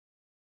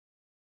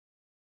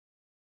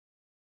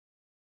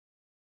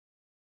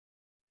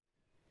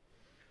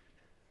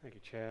Thank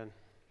you, Chad.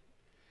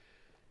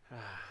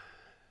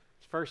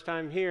 It's first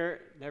time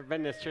here. Never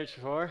been to this church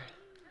before.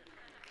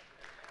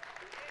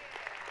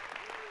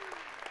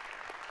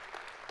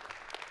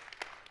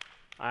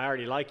 I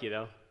already like you,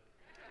 though.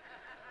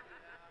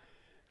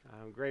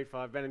 I'm grateful.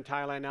 I've been in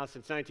Thailand now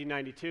since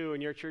 1992,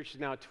 and your church has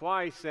now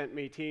twice sent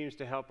me teams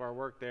to help our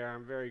work there.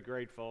 I'm very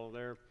grateful.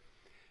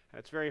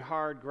 It's very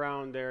hard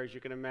ground there, as you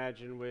can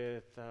imagine,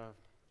 with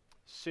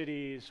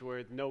cities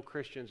with no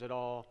Christians at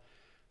all.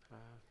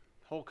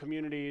 Whole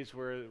communities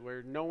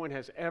where no one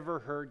has ever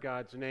heard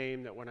God's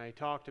name, that when I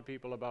talk to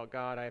people about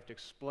God, I have to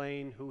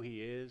explain who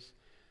He is,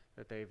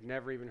 that they've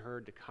never even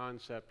heard the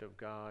concept of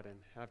God, and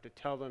I have to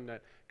tell them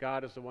that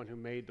God is the one who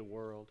made the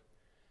world.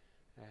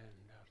 And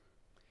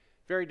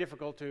very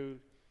difficult to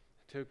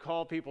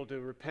call people to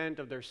repent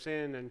of their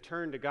sin and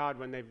turn to God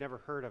when they've never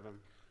heard of Him,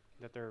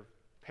 that their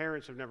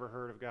parents have never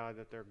heard of God,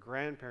 that their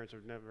grandparents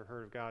have never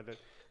heard of God, that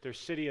their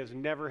city has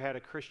never had a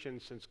Christian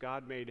since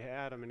God made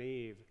Adam and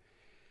Eve.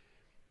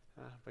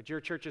 But your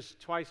church has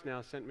twice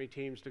now sent me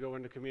teams to go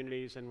into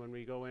communities, and when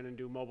we go in and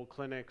do mobile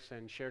clinics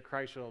and share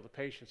Christ with all the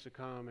patients that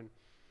come,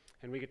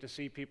 and we get to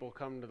see people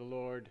come to the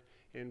Lord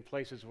in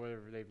places where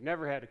they've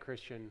never had a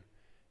Christian,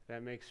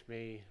 that makes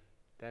me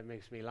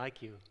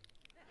like you.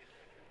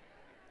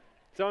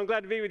 So I'm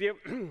glad to be with you.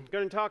 I'm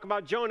going to talk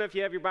about Jonah. If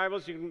you have your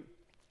Bibles, you can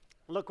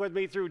look with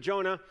me through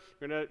Jonah.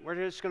 We're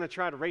just going to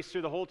try to race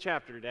through the whole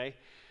chapter today.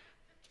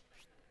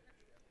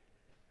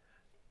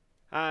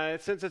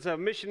 Since it's a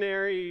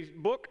missionary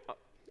book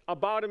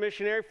about a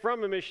missionary,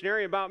 from a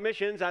missionary, about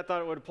missions, I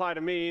thought it would apply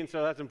to me, and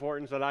so that's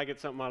important so that I get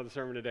something out of the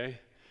sermon today.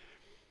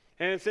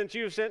 And since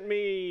you've sent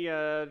me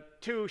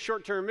 2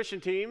 short-term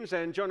mission teams,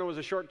 and Jonah was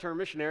a short-term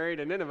missionary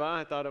to Nineveh,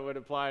 I thought it would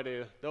apply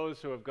to those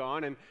who have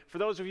gone. And for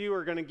those of you who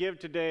are going to give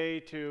today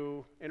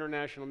to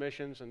international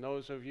missions, and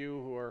those of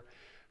you who are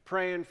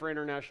praying for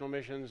international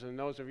missions, and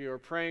those of you who are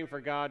praying for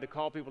God to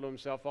call people to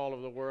Himself all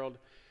over the world,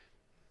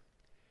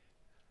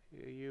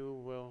 you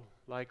will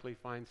likely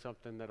find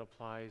something that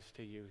applies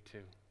to you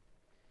too.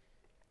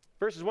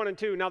 Verses 1 and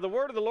 2. Now the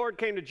word of the Lord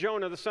came to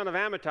Jonah, the son of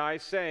Amittai,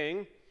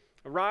 saying,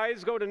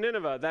 Arise, go to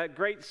Nineveh, that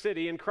great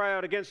city, and cry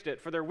out against it,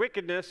 for their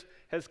wickedness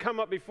has come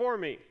up before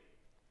me.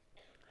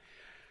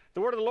 The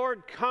word of the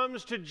Lord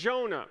comes to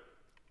Jonah.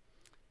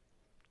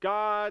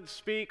 God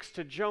speaks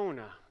to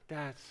Jonah.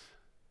 That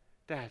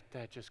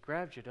just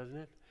grabs you, doesn't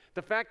it?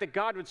 The fact that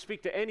God would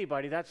speak to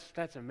anybody,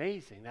 that's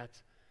amazing.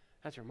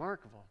 That's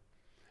remarkable.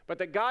 But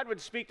that God would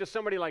speak to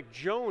somebody like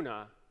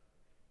Jonah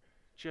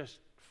just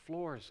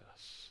floors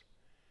us.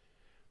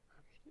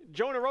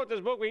 Jonah wrote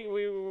this book,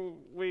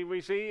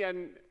 we see,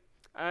 and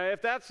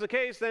if that's the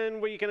case,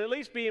 then we can at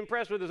least be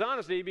impressed with his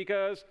honesty,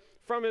 because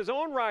from his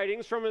own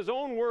writings, from his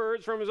own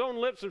words, from his own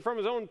lips, and from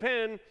his own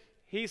pen,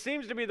 he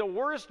seems to be the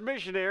worst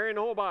missionary in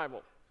the whole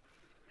Bible.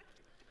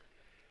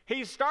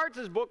 He starts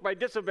his book by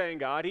disobeying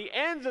God. He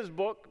ends his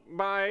book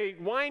by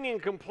whining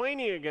and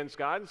complaining against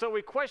God. And so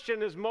we question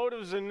his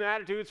motives and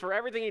attitudes for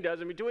everything he does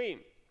in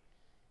between.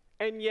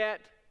 And yet,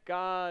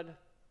 God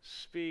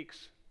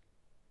speaks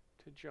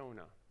to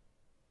Jonah.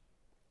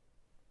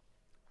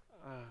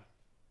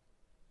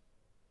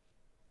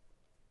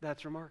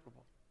 That's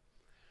remarkable.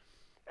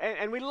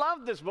 And we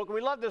love this book, and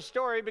we love this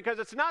story, because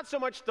it's not so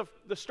much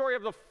the story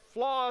of the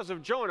flaws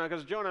of Jonah,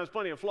 because Jonah has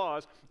plenty of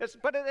flaws,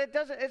 but it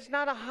doesn't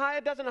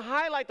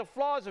highlight the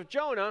flaws of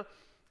Jonah.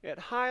 It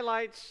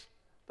highlights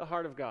the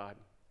heart of God,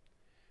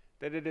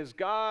 that it is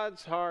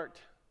God's heart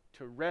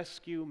to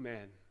rescue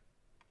men.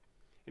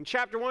 In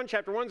chapter 1 is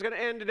going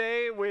to end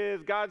today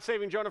with God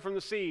saving Jonah from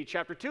the sea.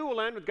 Chapter 2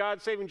 will end with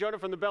God saving Jonah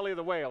from the belly of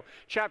the whale.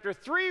 Chapter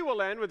 3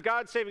 will end with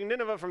God saving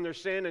Nineveh from their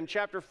sin. And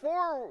chapter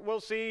 4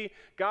 will see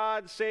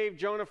God save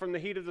Jonah from the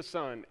heat of the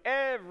sun.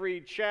 Every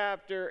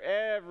chapter,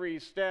 every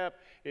step,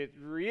 it's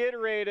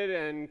reiterated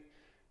and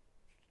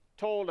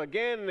told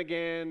again and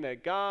again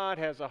that God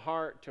has a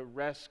heart to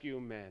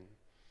rescue men.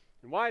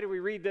 And why do we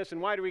read this, and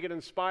why do we get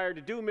inspired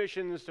to do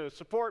missions, to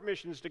support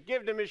missions, to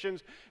give to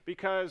missions?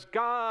 Because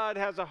God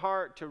has a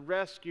heart to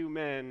rescue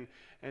men,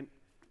 and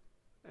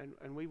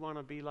we want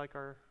to be like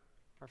our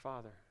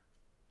Father.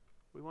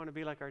 We want to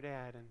be like our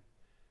Dad, and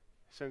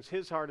since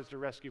His heart is to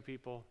rescue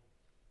people,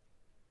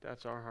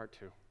 that's our heart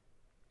too.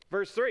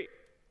 Verse 3,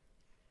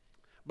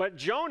 But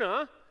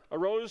Jonah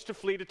arose to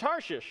flee to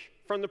Tarshish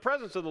from the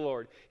presence of the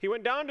Lord. He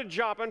went down to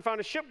Joppa and found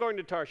a ship going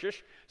to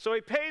Tarshish, so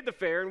he paid the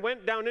fare and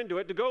went down into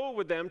it to go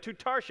with them to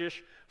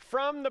Tarshish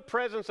from the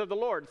presence of the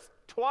Lord.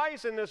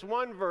 Twice in this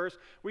one verse,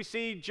 we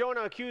see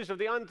Jonah accused of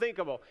the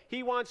unthinkable.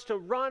 He wants to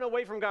run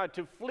away from God,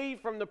 to flee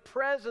from the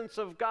presence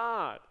of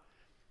God.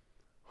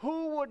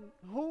 Who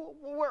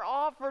were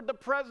offered the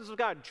presence of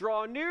God?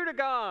 Draw near to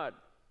God,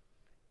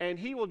 and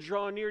He will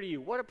draw near to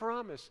you. What a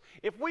promise.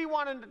 If we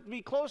want to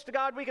be close to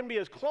God, we can be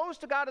as close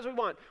to God as we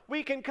want.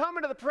 We can come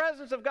into the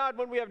presence of God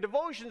when we have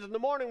devotions in the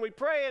morning, we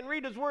pray and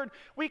read His Word.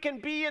 We can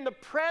be in the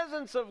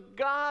presence of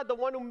God, the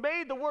one who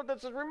made the world.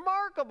 That's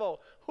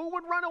remarkable. Who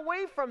would run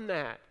away from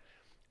that?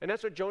 And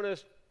that's what Jonah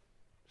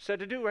said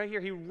to do right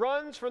here. He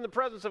runs from the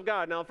presence of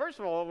God. Now, first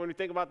of all, when we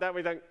think about that,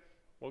 we think,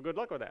 well, good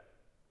luck with that.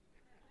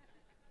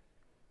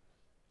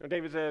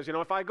 David says,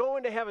 if I go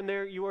into heaven,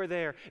 there you are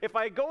there. If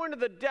I go into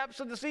the depths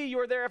of the sea, you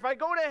are there. If I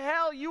go to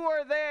hell, you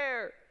are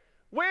there.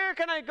 Where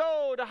can I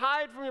go to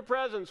hide from your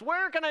presence?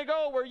 Where can I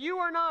go where you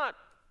are not?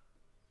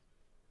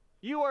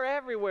 You are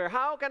everywhere.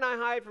 How can I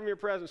hide from your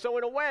presence? So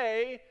in a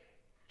way,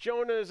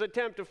 Jonah's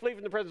attempt to flee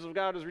from the presence of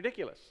God is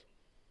ridiculous.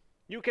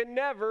 You can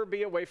never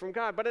be away from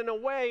God. But in a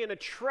way, in a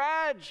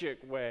tragic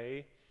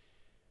way,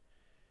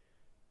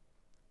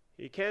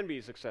 he can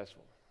be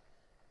successful.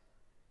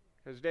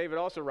 As David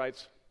also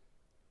writes,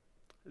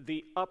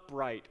 the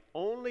upright,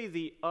 only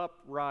the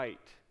upright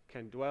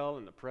can dwell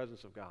in the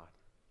presence of God.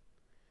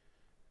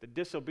 The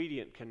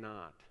disobedient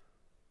cannot.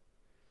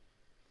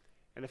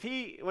 And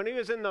when he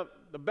was in the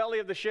belly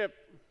of the ship,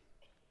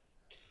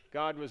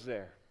 God was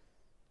there.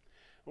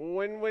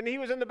 When he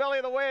was in the belly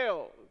of the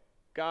whale,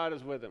 God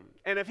is with him.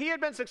 And if he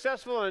had been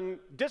successful and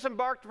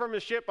disembarked from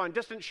his ship on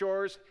distant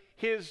shores,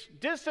 his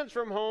distance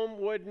from home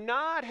would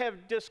not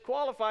have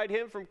disqualified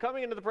him from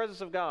coming into the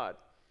presence of God.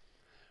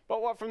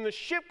 But what from the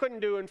ship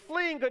couldn't do, and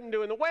fleeing couldn't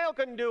do, and the whale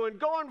couldn't do, and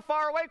going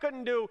far away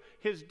couldn't do,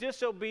 his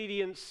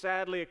disobedience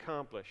sadly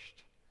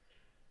accomplished.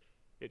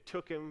 It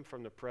took him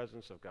from the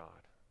presence of God.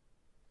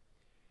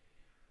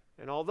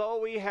 And although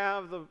we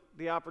have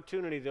the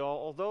opportunity,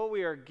 although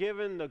we are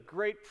given the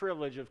great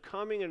privilege of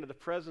coming into the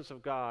presence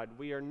of God,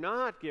 we are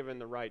not given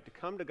the right to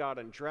come to God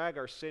and drag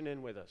our sin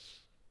in with us.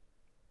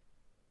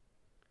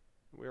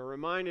 We are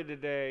reminded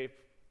today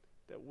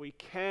that we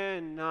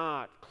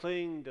cannot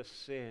cling to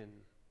sin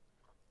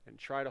and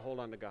try to hold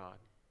on to God.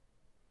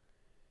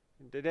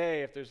 And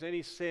today, if there's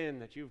any sin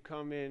that you've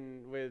come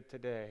in with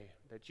today,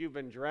 that you've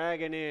been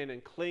dragging in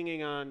and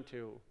clinging on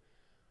to,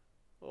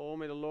 oh,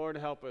 may the Lord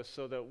help us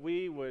so that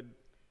we would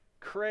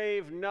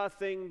crave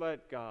nothing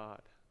but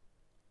God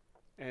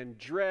and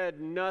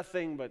dread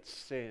nothing but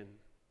sin,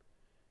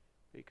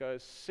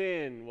 because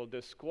sin will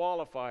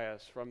disqualify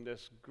us from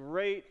this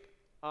great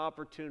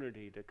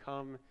opportunity to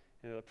come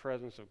into the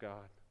presence of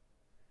God.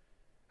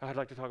 I'd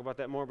like to talk about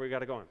that more, but we got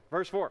to go on.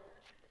 Verse 4.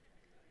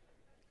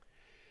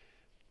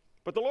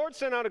 But the Lord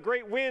sent out a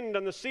great wind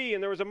on the sea,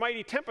 and there was a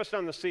mighty tempest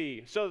on the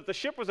sea, so that the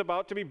ship was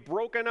about to be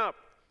broken up.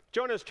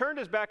 Jonah has turned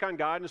his back on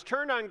God and has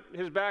turned on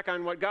his back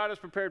on what God has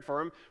prepared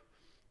for him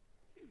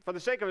for the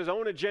sake of his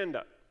own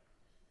agenda.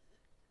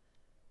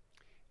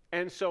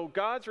 And so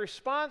God's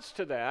response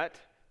to that,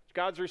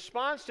 God's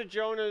response to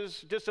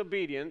Jonah's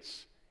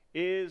disobedience,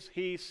 is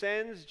he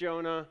sends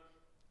Jonah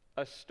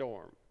a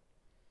storm.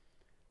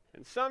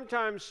 And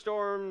sometimes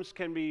storms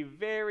can be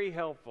very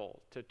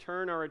helpful to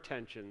turn our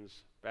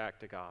attentions back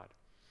to God.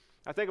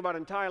 I think about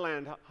in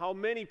Thailand how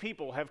many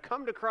people have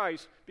come to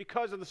Christ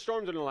because of the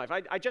storms in their life.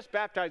 I just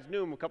baptized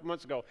Noom a couple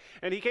months ago,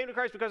 and he came to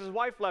Christ because his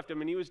wife left him,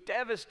 and he was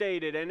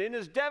devastated, and in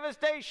his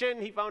devastation,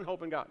 he found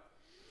hope in God.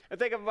 I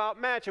think about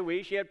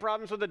Machawi. She had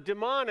problems with the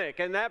demonic,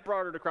 and that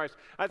brought her to Christ.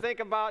 I think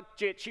about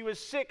Jit. She was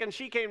sick, and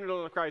she came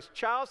to Christ.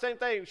 Chow, same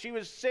thing. She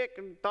was sick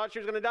and thought she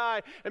was going to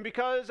die, and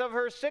because of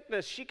her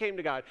sickness, she came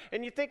to God.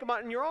 And you think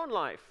about in your own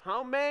life,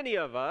 how many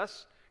of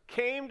us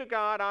came to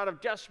God out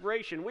of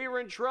desperation? We were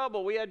in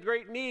trouble. We had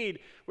great need.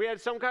 We had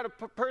some kind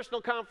of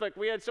personal conflict.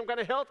 We had some kind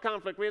of health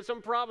conflict. We had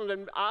some problems,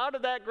 and out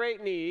of that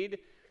great need,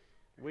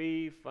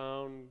 we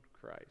found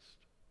Christ.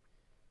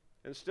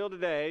 And still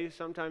today,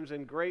 sometimes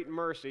in great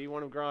mercy,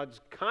 one of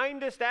God's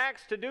kindest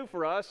acts to do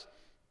for us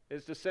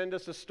is to send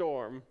us a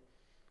storm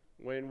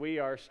when we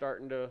are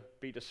starting to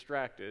be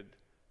distracted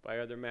by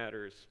other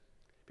matters.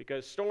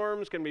 Because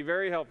storms can be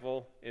very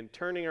helpful in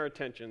turning our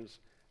attentions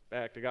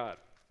back to God.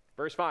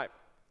 Verse 5.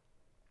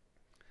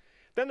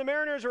 Then the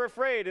mariners were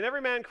afraid, and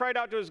every man cried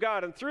out to his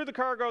God, and threw the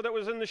cargo that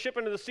was in the ship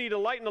into the sea to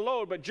lighten the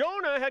load. But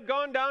Jonah had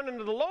gone down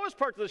into the lowest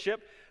parts of the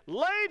ship,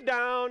 laid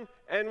down,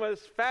 and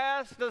was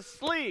fast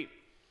asleep.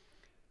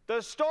 The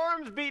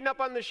storm's beating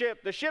up on the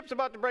ship. The ship's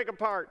about to break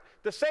apart.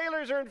 The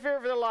sailors are in fear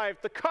for their life.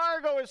 The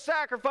cargo is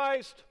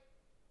sacrificed.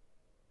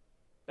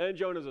 And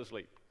Jonah's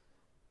asleep.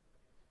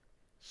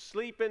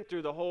 Sleeping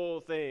through the whole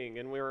thing.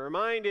 And we're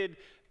reminded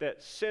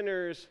that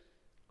sinners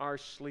are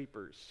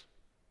sleepers.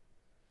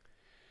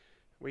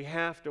 We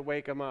have to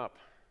wake them up.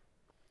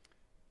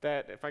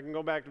 That, if I can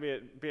go back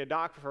to be a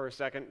doctor for a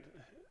second,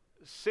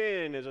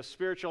 sin is a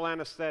spiritual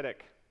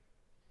anesthetic.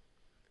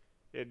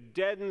 It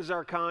deadens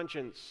our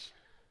conscience.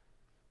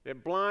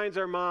 It blinds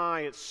our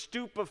mind. It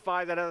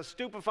stupefies. That has a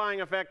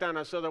stupefying effect on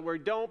us so that we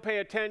don't pay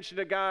attention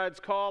to God's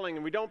calling,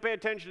 and we don't pay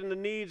attention to the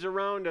needs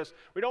around us.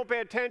 We don't pay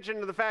attention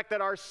to the fact that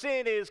our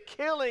sin is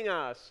killing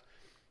us.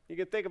 You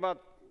can think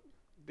about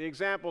the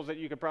examples that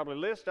you could probably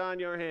list on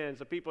your hands,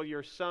 the people,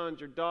 your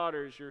sons, your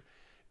daughters, your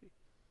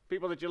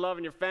people that you love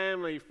in your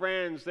family,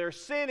 friends. Their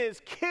sin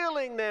is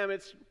killing them.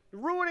 It's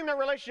ruining their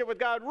relationship with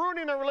God,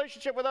 ruining their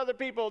relationship with other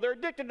people. They're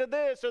addicted to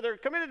this, or they're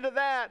committed to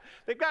that.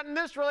 They've gotten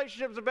this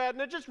relationship so bad, and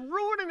they're just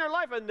ruining their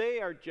life, and they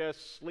are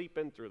just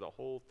sleeping through the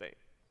whole thing,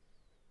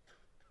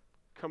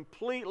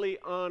 completely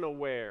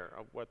unaware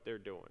of what they're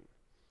doing.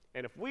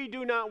 And if we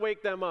do not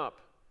wake them up,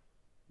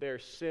 their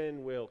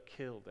sin will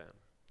kill them.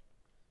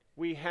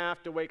 We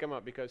have to wake them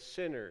up because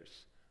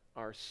sinners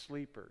are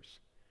sleepers.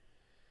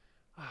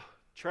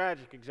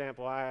 Tragic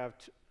example. I have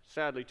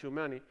sadly too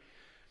many.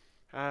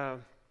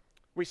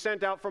 We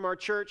sent out from our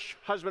church,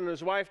 husband and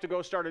his wife, to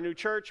go start a new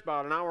church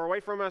about an hour away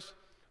from us.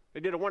 They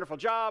did a wonderful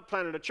job,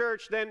 planted a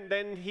church.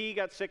 Then he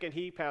got sick and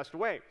he passed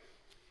away.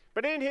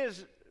 But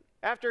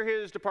after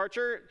his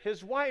departure,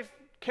 his wife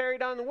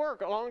carried on the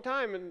work a long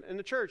time in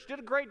the church, did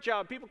a great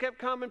job. People kept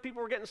coming,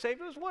 people were getting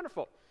saved. It was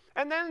wonderful.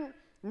 And then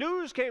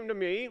news came to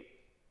me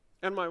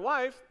and my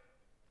wife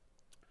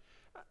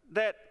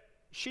that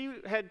she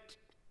had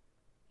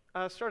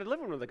started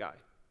living with a guy,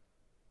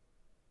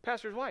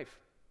 pastor's wife.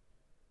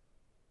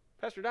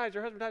 Pastor dies,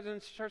 her husband dies,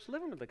 and she starts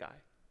living with the guy.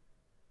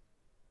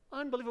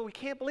 Unbelievable. We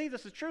can't believe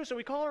this is true. So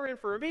we call her in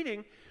for a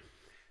meeting,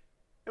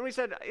 and we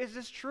said, is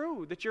this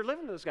true that you're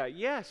living with this guy?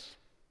 Yes.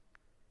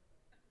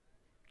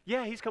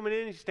 Yeah, he's coming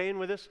in, he's staying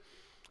with us.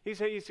 He's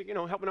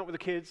helping out with the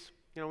kids.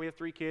 We have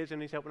 3 kids,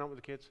 and he's helping out with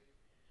the kids.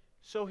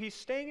 So he's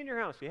staying in your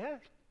house? Yeah.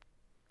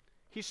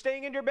 He's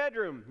staying in your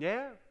bedroom?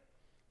 Yeah.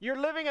 You're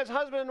living as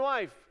husband and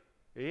wife?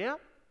 Yeah.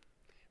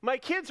 My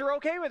kids are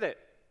okay with it.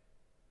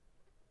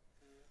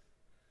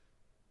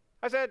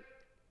 I said,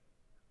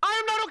 I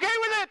am not okay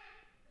with it.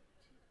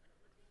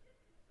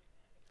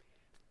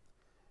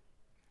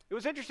 It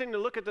was interesting to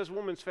look at this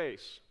woman's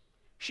face.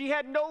 She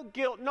had no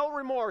guilt, no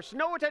remorse,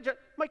 no attention.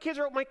 My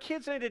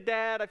kids need a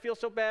dad. I feel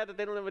so bad that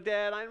they don't have a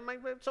dad.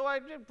 So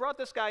I brought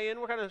this guy in.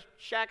 We're kind of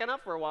shacking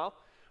up for a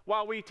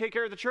while we take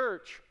care of the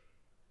church.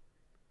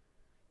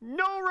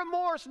 No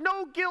remorse,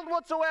 no guilt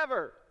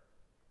whatsoever.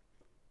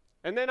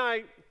 And then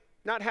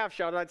not half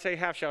shouted, I'd say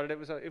half shouted. It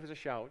was a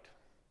shout.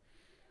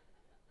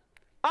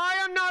 I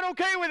am not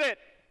okay with it.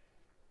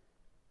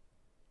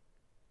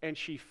 And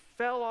she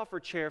fell off her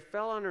chair,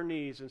 fell on her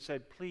knees, and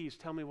said, please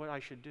tell me what I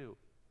should do.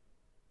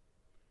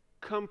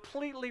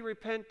 Completely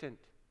repentant,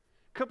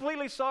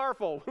 completely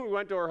sorrowful. We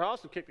went to her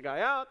house and kicked the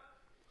guy out.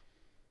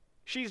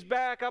 She's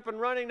back up and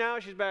running now.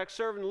 She's back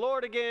serving the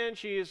Lord again.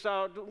 She's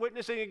out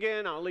witnessing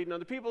again, out leading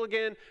other people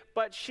again.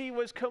 But she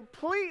was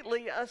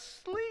completely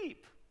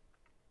asleep.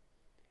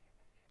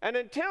 And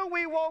until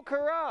we woke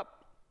her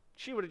up,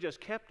 she would have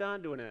just kept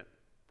on doing it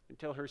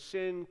until her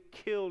sin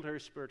killed her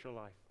spiritual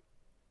life.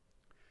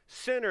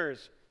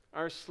 Sinners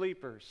are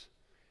sleepers.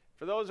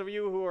 For those of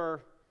you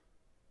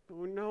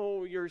who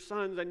know your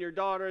sons and your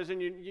daughters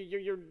and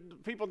your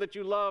people that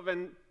you love,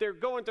 and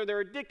they're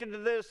addicted to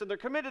this and they're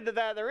committed to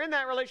that, they're in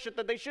that relationship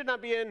that they should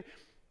not be in,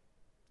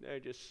 they're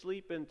just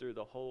sleeping through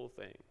the whole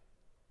thing.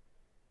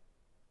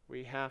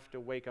 We have to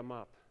wake them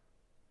up,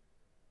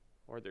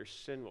 or their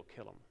sin will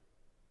kill them.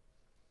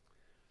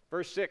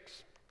 Verse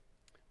 6.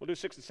 We'll do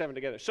 6 and 7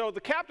 together. So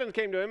the captain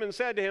came to him and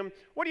said to him,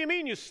 what do you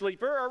mean, you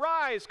sleeper?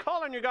 Arise,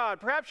 call on your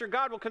God. Perhaps your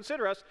God will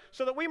consider us,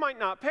 so that we might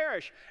not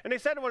perish. And they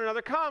said to one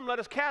another, come, let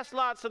us cast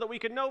lots, so that we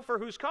can know for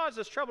whose cause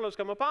this trouble has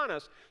come upon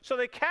us. So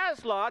they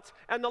cast lots,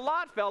 and the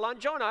lot fell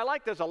on Jonah. I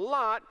like this a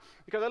lot,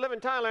 because I live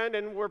in Thailand,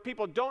 and where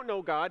people don't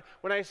know God,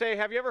 when I say,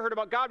 have you ever heard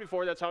about God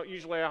before? That's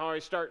usually how I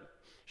start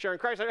sharing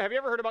Christ. Have you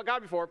ever heard about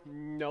God before?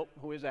 Nope.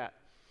 Who is that?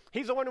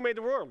 He's the one who made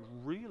the world.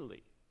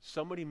 Really?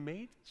 Somebody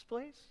made this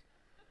place?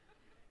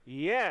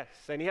 Yes,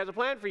 and he has a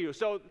plan for you.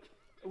 So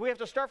we have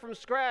to start from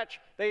scratch.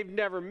 They've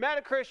never met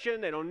a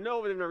Christian. They don't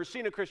know. They've never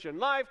seen a Christian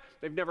life.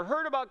 They've never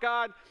heard about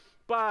God.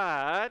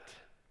 But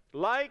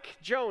like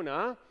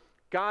Jonah,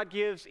 God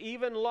gives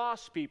even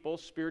lost people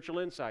spiritual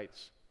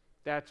insights.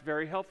 That's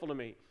very helpful to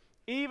me.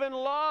 Even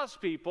lost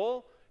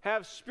people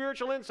have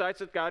spiritual insights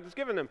that God has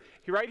given them.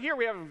 Right here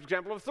we have an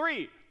example of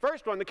 3.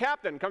 First one, the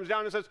captain comes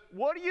down and says,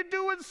 what are you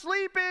doing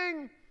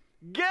sleeping?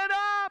 Get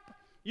up!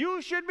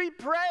 You should be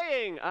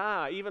praying.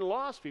 Even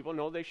lost people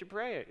know they should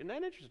pray. Isn't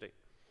that interesting?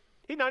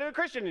 He's not even a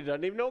Christian. He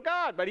doesn't even know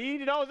God, but he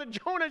knows that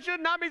Jonah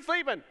should not be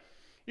sleeping.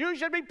 You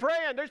should be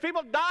praying. There's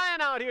people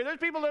dying out here. There's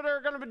people that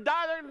are going to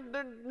die.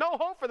 There's no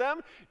hope for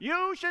them.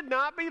 You should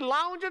not be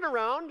lounging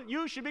around.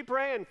 You should be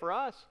praying for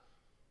us.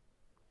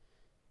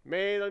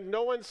 May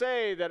no one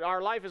say that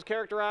our life is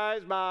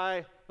characterized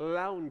by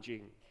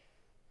lounging.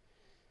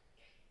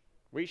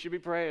 We should be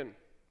praying.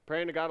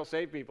 Praying that God will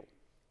save people.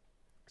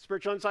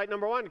 Spiritual insight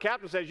number 1, the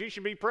captain says you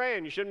should be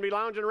praying. You shouldn't be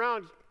lounging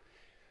around.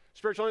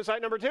 Spiritual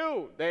insight number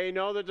 2, they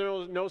know that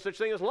there's no such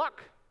thing as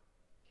luck.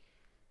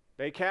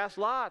 They cast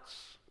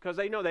lots because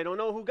they don't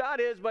know who God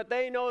is, but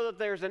they know that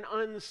there's an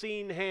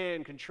unseen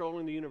hand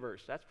controlling the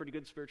universe. That's pretty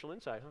good spiritual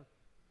insight, huh?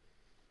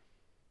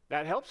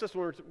 That helps us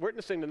when we're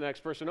witnessing to the next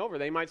person over.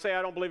 They might say,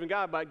 I don't believe in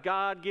God, but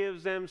God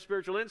gives them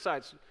spiritual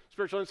insights.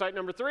 Spiritual insight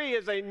number 3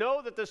 is they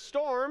know that the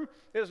storm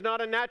is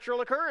not a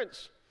natural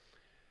occurrence.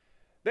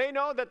 They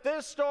know that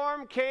this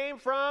storm came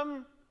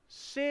from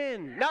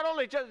sin. Not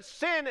only just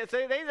sin,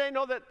 they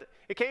know that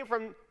it came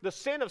from the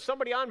sin of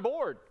somebody on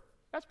board.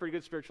 That's pretty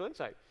good spiritual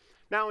insight.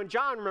 Now in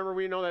John, remember,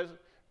 we know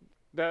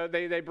that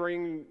they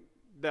bring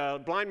the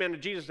blind man to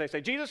Jesus. They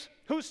say, Jesus,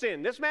 who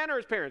sinned, this man or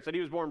his parents, that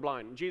he was born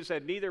blind? And Jesus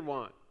said, neither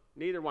one.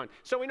 Neither one.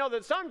 So we know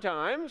that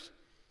sometimes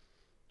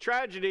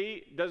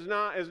tragedy is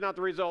not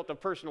the result of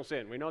personal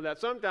sin. We know that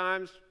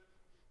sometimes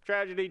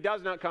tragedy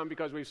does not come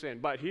because we've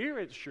sinned. But here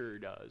it sure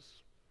does.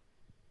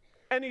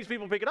 And these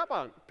people pick up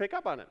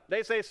on it.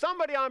 They say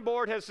somebody on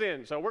board has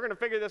sinned, so we're going to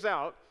figure this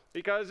out.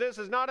 because this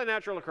is not a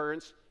natural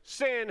occurrence.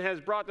 Sin has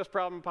brought this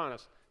problem upon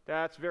us.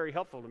 That's very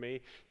helpful to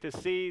me to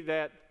see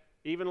that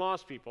even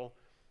lost people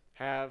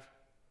have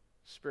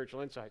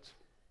spiritual insights.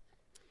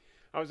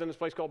 I was in this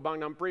place called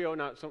Bangnam Priok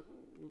not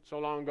so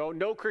long ago.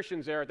 No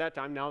Christians there at that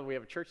time. Now we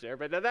have a church there.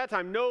 But at that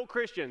time, no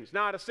Christians.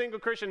 Not a single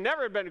Christian.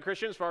 Never had been a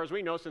Christian as far as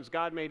we know since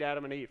God made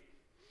Adam and Eve.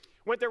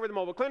 Went there with a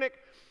mobile clinic.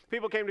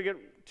 People came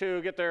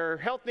to get their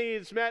health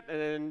needs met.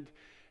 And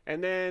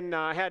then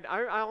I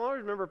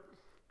always remember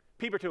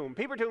Peepertoon.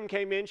 Peepertoon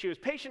came in. She was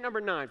patient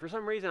number 9. For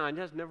some reason, I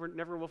just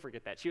never will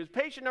forget that. She was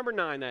patient number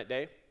 9 that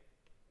day.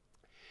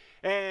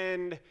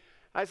 And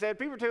I said,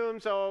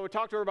 Peepertoon, so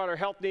talked to her about her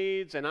health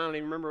needs, and I don't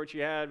even remember what she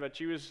had, but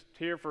she was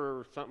here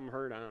for something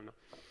hurt, I don't know.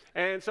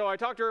 And so I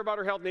talked to her about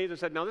her health needs and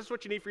said, now this is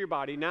what you need for your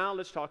body. Now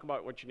let's talk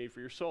about what you need for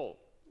your soul.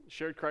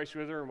 Shared Christ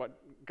with her and what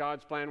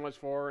God's plan was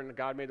for her, and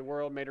God made the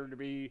world, made her to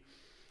be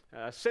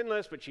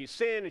sinless, but she's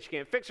sinned, and she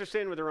can't fix her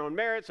sin with her own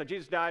merit, so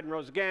Jesus died and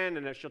rose again,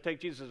 and if she'll take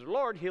Jesus as her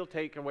Lord, he'll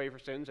take away her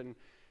sins and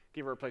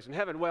give her a place in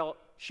heaven. Well,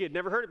 she had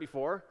never heard it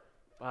before,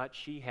 but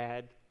she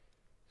had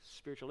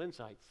spiritual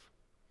insights.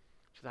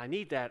 She said, I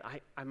need that.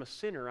 I'm a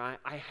sinner. I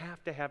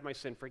have to have my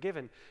sin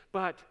forgiven.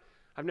 But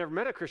I've never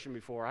met a Christian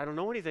before. I don't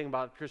know anything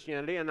about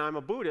Christianity, and I'm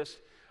a Buddhist.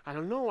 I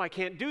don't know. I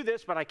can't do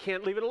this, but I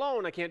can't leave it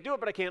alone. I can't do it,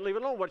 but I can't leave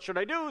it alone. What should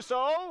I do?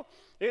 So,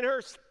 in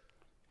her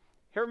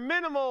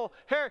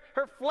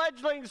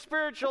fledgling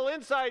spiritual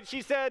insight,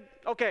 she said,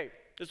 okay,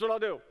 this is what I'll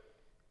do.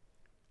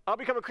 I'll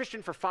become a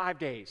Christian for 5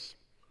 days.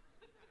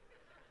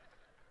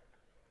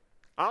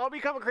 I'll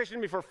become a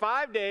Christian for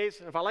 5 days,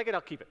 and if I like it,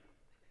 I'll keep it.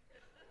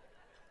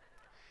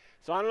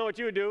 So I don't know what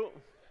you would do.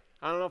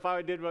 I don't know if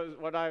I did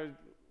what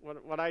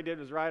I did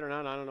was right or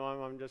not. I don't know.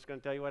 I'm just going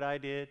to tell you what I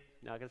did.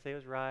 Not going to say it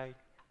was right.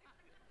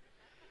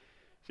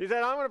 She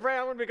said, I'm going to pray.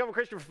 I'm going to become a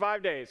Christian for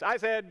 5 days. I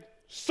said,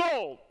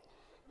 sold.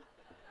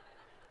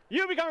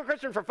 You become a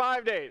Christian for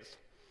 5 days.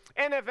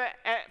 And if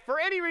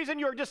for any reason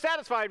you're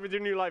dissatisfied with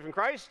your new life in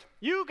Christ,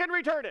 you can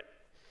return it.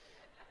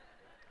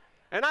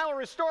 And I will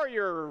restore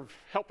your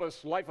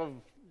helpless life of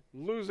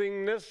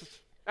losingness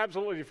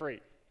absolutely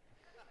free.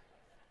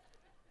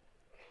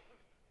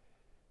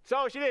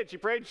 So she did. She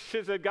prayed.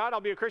 She said, God,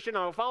 I'll be a Christian.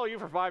 I'll follow you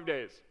for 5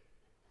 days.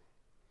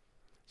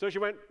 So she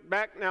went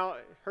back. Now,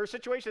 her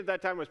situation at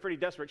that time was pretty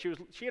desperate.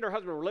 She and her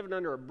husband were living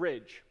under a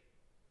bridge.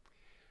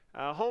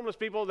 Homeless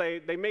people,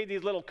 they made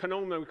these little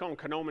kanoma, we call them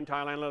kanoma in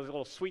Thailand, those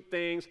little sweet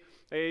things.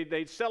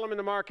 They'd sell them in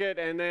the market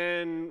and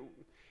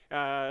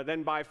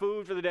then buy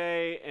food for the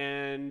day,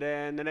 and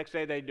then the next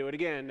day they'd do it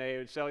again. They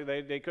would sell.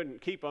 They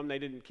couldn't keep them. They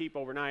didn't keep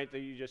overnight.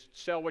 You just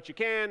sell what you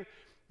can,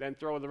 then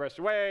throw the rest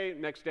away.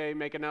 Next day,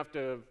 make enough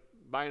to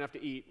buy enough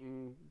to eat.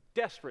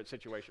 Desperate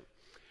situation.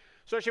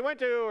 So she went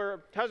to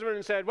her husband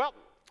and said, well,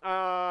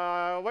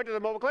 went to the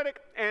mobile clinic,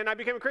 and I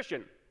became a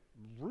Christian.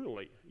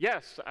 Really?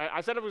 Yes.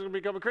 I said I was going to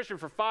become a Christian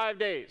for 5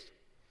 days.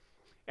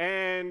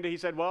 And he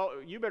said, well,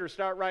 you better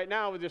start right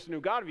now with this new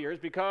God of yours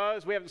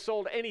because we haven't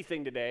sold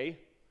anything today.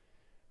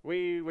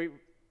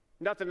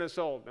 Nothing is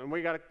sold,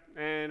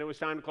 and it was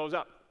time to close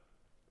up.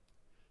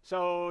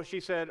 So she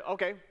said,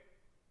 okay,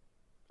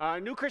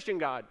 new Christian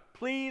God,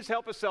 please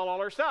help us sell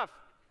all our stuff.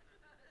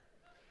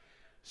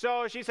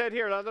 So she said,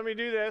 here, let me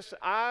do this.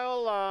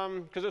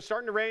 Because it's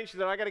starting to rain, she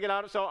said, I got to get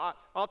out. So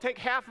I'll take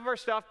half of our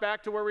stuff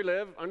back to where we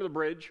live, under the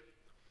bridge,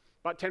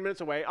 about 10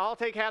 minutes away. I'll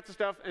take half the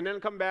stuff and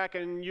then come back,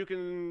 and you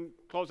can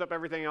close up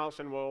everything else,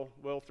 and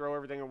we'll throw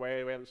everything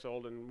away we haven't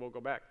sold, and we'll go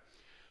back.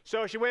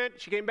 So she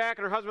went, she came back,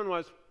 and her husband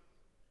was,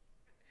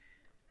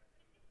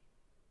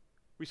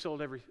 we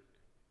sold every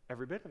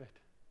bit of it.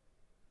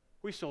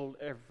 We sold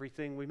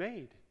everything we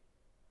made.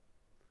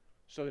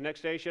 So the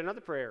next day, she had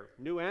another prayer,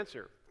 new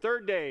answer.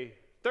 Third day,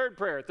 third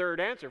prayer, third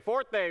answer.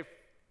 Fourth day,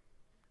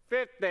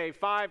 fifth day,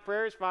 5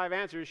 prayers, 5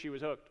 answers. She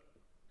was hooked.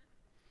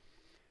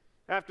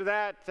 After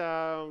that,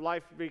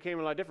 life became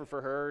a lot different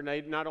for her. And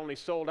they not only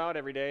sold out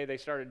every day, they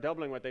started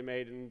doubling what they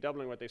made and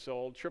doubling what they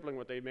sold, tripling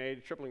what they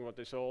made, tripling what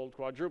they sold,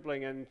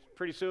 quadrupling. And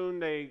pretty soon,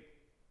 they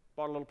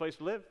bought a little place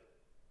to live.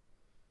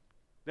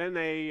 Then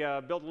they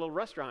built a little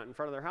restaurant in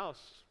front of their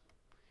house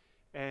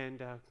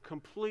and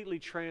completely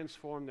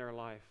transformed their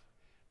life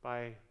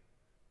by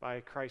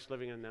Christ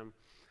living in them.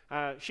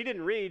 She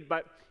didn't read,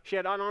 but she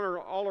had on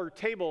all her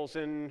tables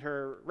in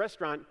her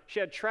restaurant, she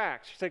had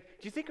tracts. She's like,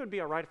 do you think it would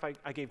be all right if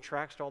I gave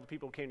tracts to all the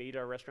people who came to eat at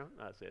our restaurant?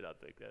 I said, I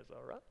think that's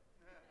all right.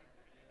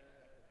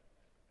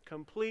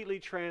 Completely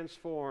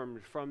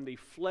transformed from the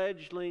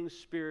fledgling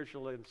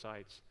spiritual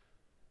insights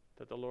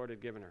that the Lord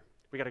had given her.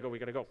 We got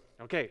to go.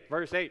 Okay,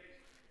 verse 8.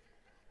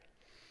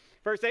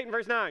 Verse 8 and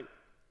verse 9.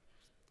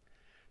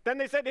 Then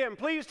they said to him,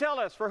 please tell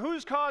us, for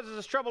whose cause is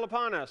this trouble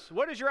upon us?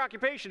 What is your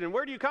occupation, and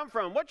where do you come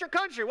from? What's your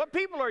country? What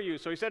people are you?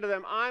 So he said to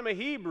them, I'm a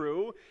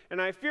Hebrew, and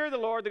I fear the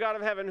Lord, the God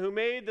of heaven, who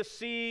made the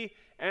sea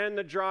and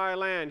the dry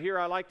land. Here,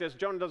 I like this.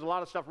 Jonah does a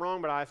lot of stuff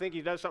wrong, but I think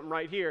he does something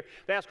right here.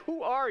 They ask,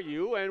 who are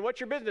you, and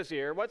what's your business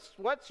here?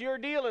 What's your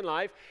deal in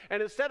life?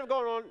 And instead of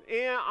going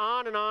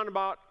on and on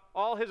about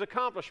all his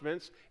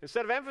accomplishments.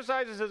 Instead of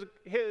emphasizing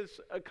his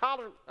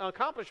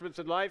accomplishments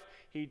in life,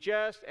 he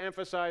just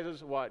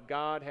emphasizes what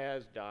God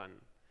has done.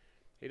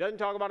 He doesn't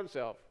talk about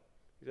himself.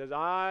 He says,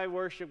 I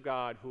worship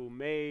God who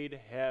made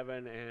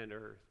heaven and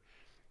earth.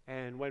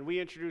 And when we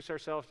introduce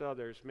ourselves to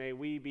others, may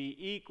we be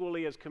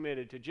equally as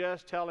committed to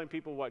just telling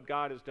people what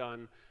God has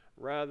done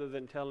rather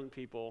than telling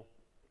people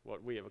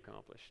what we have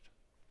accomplished.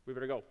 We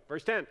better go.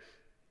 Verse 10.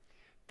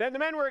 Then the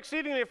men were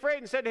exceedingly afraid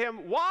and said to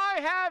him, why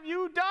have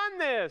you done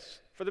this?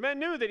 For the men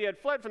knew that he had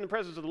fled from the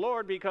presence of the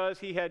Lord because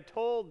he had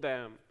told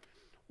them.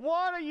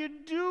 What are you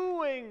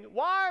doing?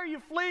 Why are you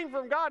fleeing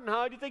from God? And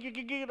how do you think you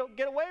can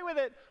get away with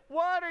it?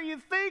 What are you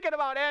thinking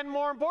about? And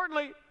more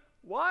importantly,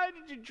 why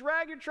did you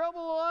drag your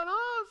trouble on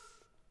us?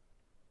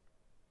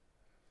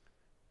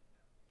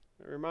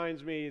 It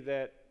reminds me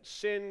that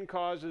sin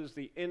causes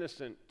the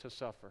innocent to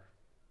suffer.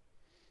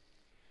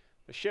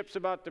 The ship's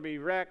about to be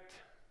wrecked.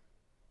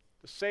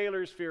 The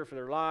sailors fear for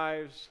their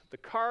lives. The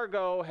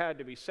cargo had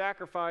to be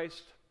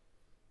sacrificed.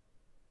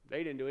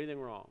 They didn't do anything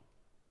wrong.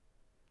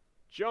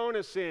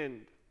 Jonah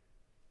sinned.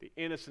 The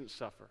innocent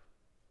suffer.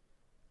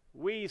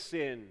 We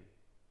sin.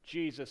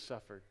 Jesus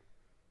suffered.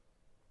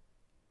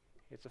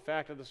 It's a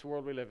fact of this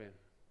world we live in.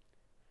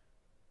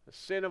 The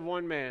sin of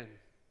one man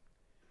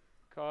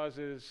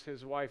causes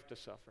his wife to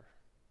suffer.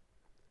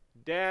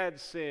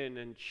 Dads sin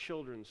and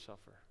children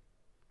suffer.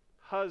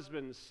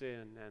 Husbands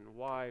sin and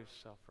wives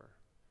suffer.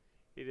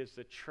 It is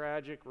the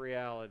tragic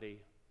reality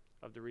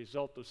of the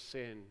result of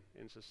sin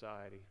in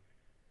society.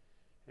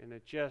 And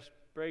it just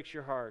breaks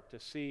your heart to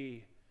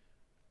see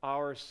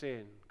our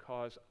sin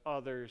cause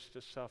others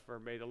to suffer.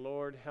 May the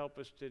Lord help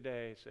us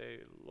today. Say,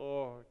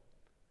 Lord,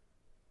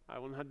 I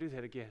will not do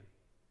that again.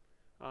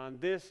 On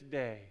this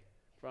day,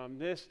 from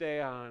this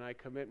day on, I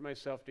commit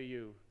myself to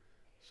you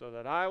so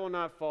that I will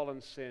not fall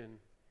in sin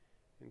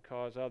and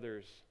cause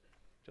others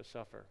to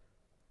suffer.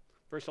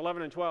 Verse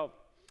 11 and 12.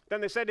 Then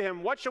they said to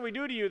him, what shall we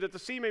do to you that the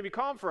sea may be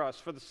calm for us?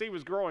 For the sea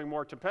was growing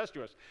more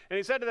tempestuous. And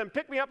he said to them,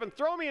 pick me up and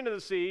throw me into the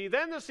sea.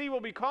 Then the sea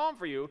will be calm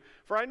for you.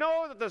 For I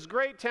know that this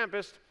great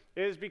tempest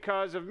is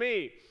because of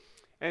me.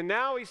 And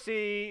now we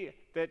see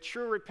that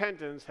true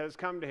repentance has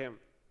come to him.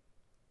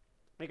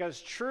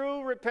 Because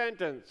true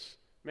repentance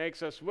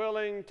makes us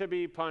willing to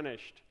be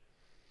punished.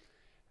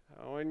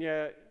 When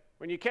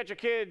you catch a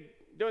kid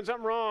doing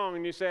something wrong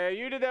and you say,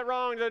 you did that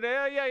wrong, and they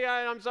say,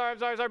 yeah, I'm sorry,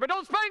 but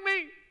don't spank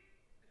me.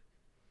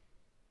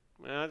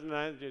 Well,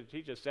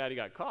 he's just sad he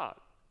got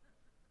caught.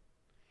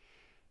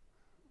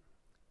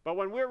 But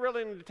when we're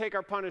willing to take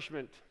our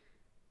punishment,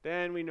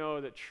 then we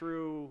know that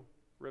true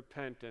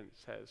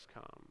repentance has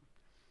come.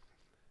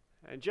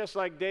 And just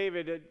like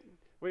David,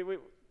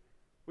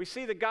 we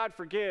see that God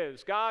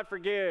forgives. God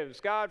forgives.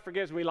 God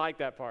forgives. We like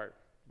that part.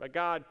 But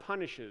God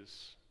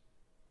punishes.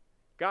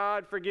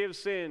 God forgives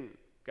sin.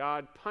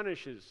 God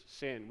punishes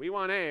sin. We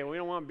want A, we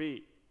don't want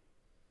B.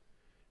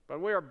 But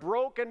we are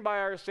broken by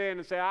our sin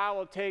and say, I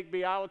will take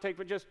B, I will take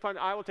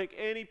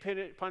any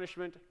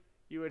punishment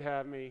you would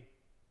have me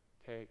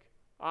take.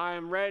 I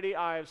am ready,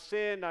 I have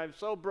sinned, I'm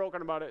so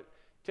broken about it.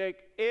 Take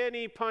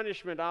any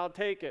punishment, I'll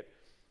take it.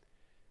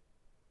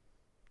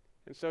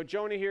 And so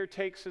Jonah here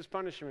takes his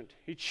punishment.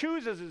 He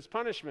chooses his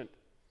punishment,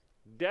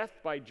 death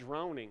by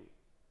drowning.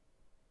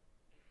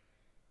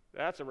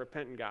 That's a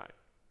repentant guy.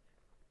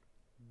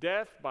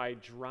 Death by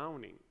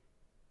drowning.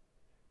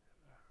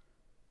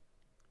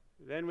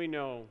 Then we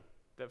know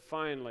that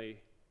finally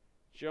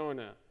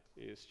Jonah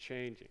is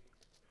changing.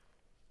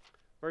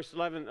 Verse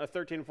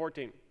 13 and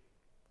 14.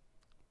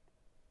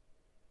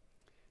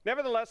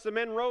 Nevertheless, the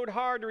men rowed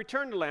hard to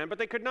return to land, but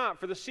they could not,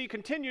 for the sea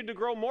continued to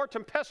grow more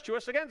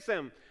tempestuous against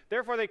them.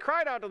 Therefore they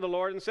cried out to the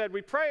Lord and said,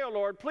 we pray, O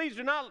Lord, please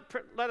do not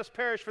let us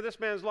perish for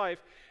this man's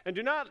life, and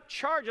do not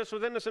charge us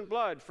with innocent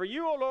blood. For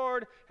you, O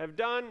Lord, have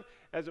done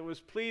as it was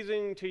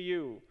pleasing to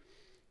you.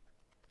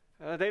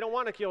 They don't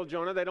want to kill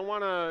Jonah. They don't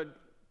want to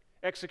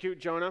execute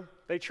Jonah.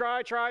 They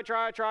try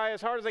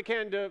as hard as they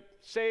can to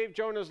save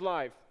Jonah's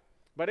life.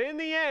 But in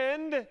the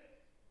end,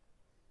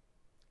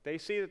 they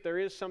see that there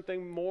is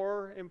something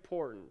more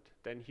important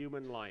than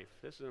human life.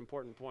 This is an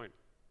important point.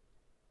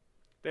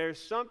 There's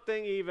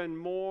something even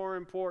more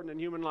important than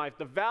human life.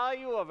 The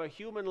value of a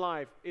human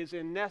life is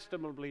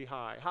inestimably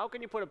high. How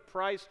can you put a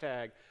price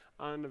tag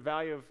on the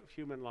value of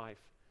human life?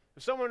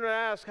 If someone would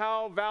ask,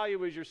 how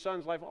valuable is your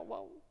son's life?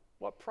 Well,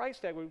 what price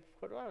tag would we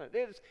put on it?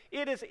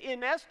 It is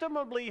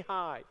inestimably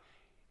high.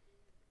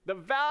 The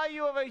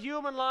value of a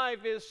human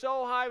life is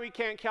so high we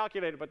can't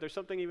calculate it, but there's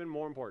something even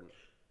more important.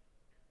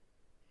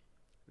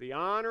 The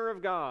honor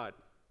of God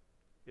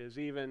is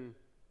even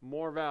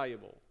more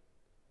valuable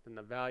than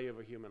the value of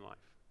a human life.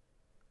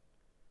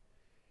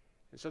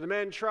 And so the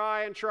men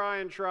try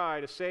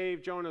to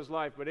save Jonah's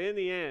life, but in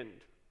the end,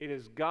 it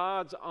is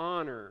God's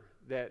honor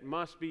that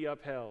must be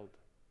upheld,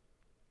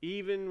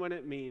 even when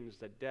it means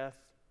the death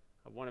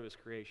of one of his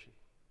creation.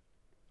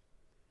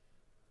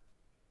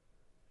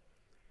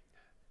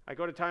 I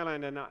go to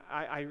Thailand and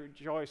I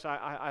rejoice.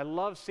 I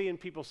love seeing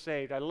people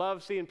saved. I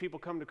love seeing people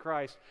come to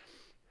Christ.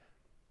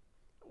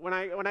 when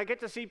I get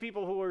to see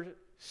people who are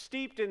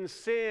steeped in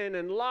sin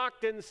and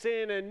locked in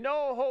sin and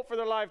no hope for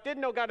their life,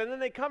 didn't know God, and then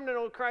they come to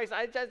know Christ,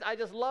 I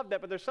just love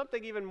that. But there's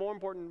something even more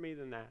important to me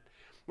than that.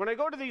 When I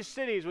go to these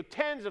cities with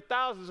tens of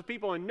thousands of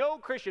people and no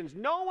Christians,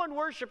 no one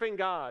worshiping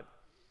God,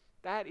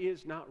 that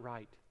is not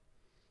right.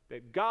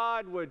 That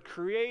God would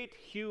create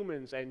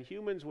humans and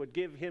humans would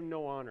give him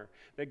no honor.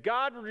 That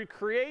God would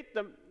create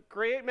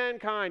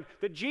mankind,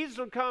 that Jesus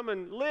would come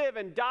and live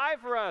and die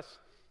for us,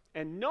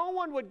 and no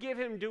one would give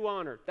him due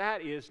honor.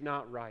 That is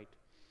not right.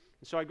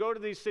 And so I go to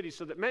these cities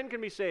so that men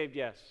can be saved,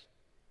 yes.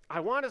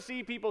 I want to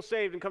see people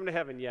saved and come to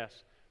heaven,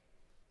 yes.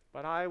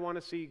 But I want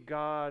to see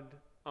God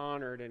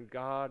honored and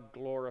God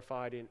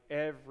glorified in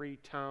every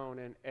town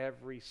and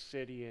every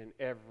city and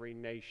every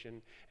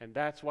nation. And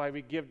that's why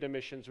we give to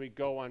missions, we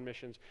go on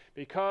missions.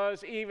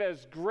 Because even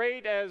as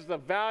great as the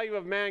value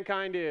of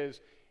mankind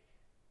is,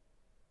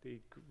 the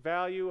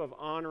value of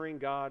honoring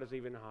God is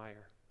even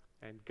higher.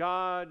 And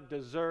God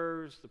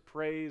deserves the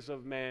praise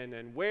of men.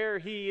 And where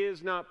he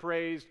is not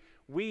praised,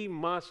 we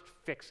must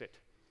fix it.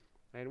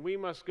 And we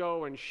must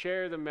go and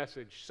share the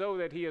message so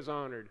that he is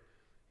honored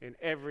in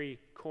every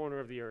corner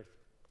of the earth.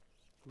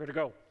 Where to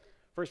go?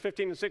 Verse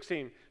 15 and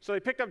 16. So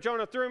they picked up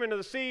Jonah, threw him into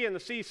the sea, and the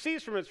sea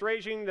ceased from its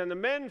raging. Then the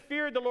men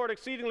feared the Lord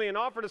exceedingly and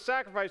offered a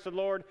sacrifice to the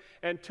Lord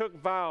and took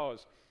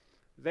vows.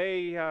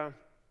 They, at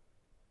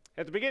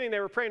the beginning,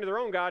 they were praying to their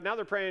own God. Now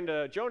they're praying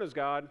to Jonah's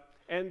God,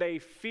 and they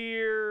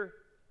fear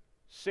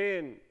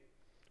sin.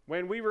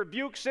 When we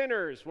rebuke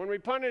sinners, when we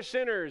punish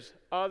sinners,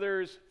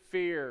 others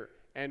fear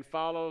and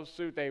follow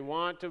suit. They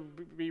want to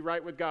be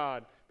right with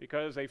God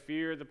because they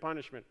fear the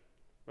punishment.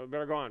 Well,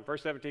 better go on.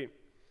 Verse 17.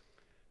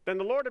 Then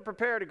the Lord had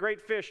prepared a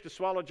great fish to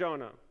swallow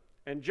Jonah.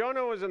 And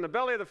Jonah was in the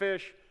belly of the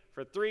fish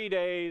for 3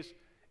 days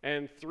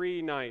and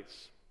 3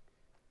 nights.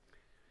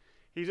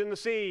 He's in the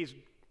sea. He's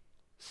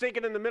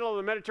sinking in the middle of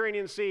the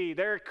Mediterranean Sea.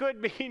 There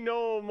could be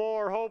no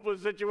more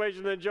hopeless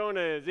situation than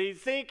Jonah is.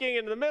 He's sinking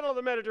in the middle of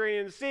the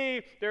Mediterranean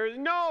Sea. There is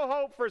no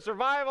hope for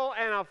survival,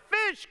 and a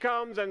fish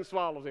comes and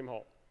swallows him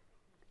whole.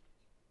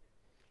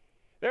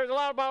 There's a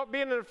lot about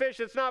being in a fish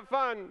that's not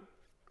fun,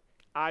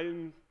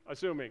 I'm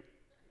assuming.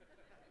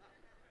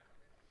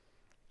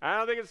 I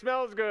don't think it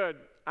smells good.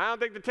 I don't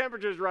think the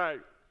temperature's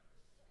right.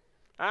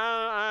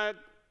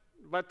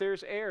 But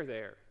there's air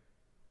there.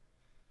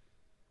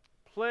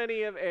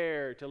 Plenty of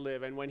air to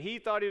live. And when he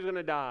thought he was going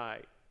to die,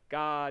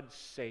 God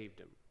saved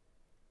him.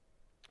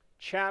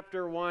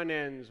 Chapter 1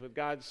 ends with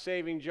God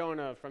saving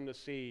Jonah from the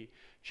sea.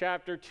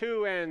 Chapter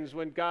 2 ends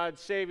with God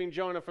saving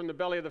Jonah from the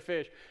belly of the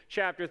fish.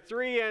 Chapter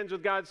 3 ends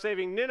with God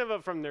saving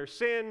Nineveh from their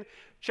sin.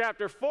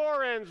 Chapter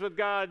 4 ends with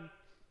God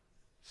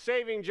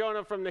saving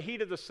Jonah from the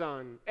heat of the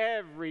sun.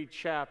 Every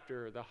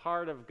chapter, the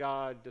heart of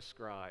God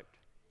described.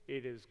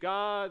 It is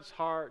God's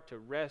heart to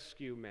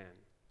rescue men.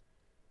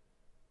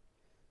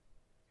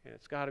 And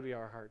it's got to be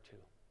our heart too.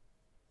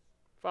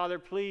 Father,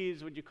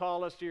 please, would you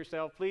call us to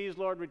yourself? Please,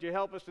 Lord, would you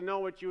help us to know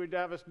what you would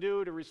have us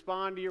do to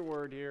respond to your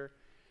word here?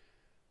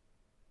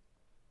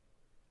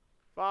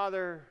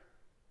 Father,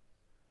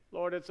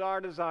 Lord, it's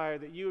our desire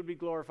that you would be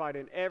glorified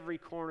in every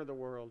corner of the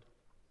world.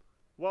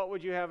 What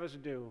would you have us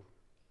do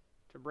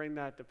to bring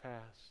that to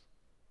pass?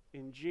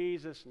 In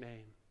Jesus'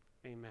 name,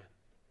 amen.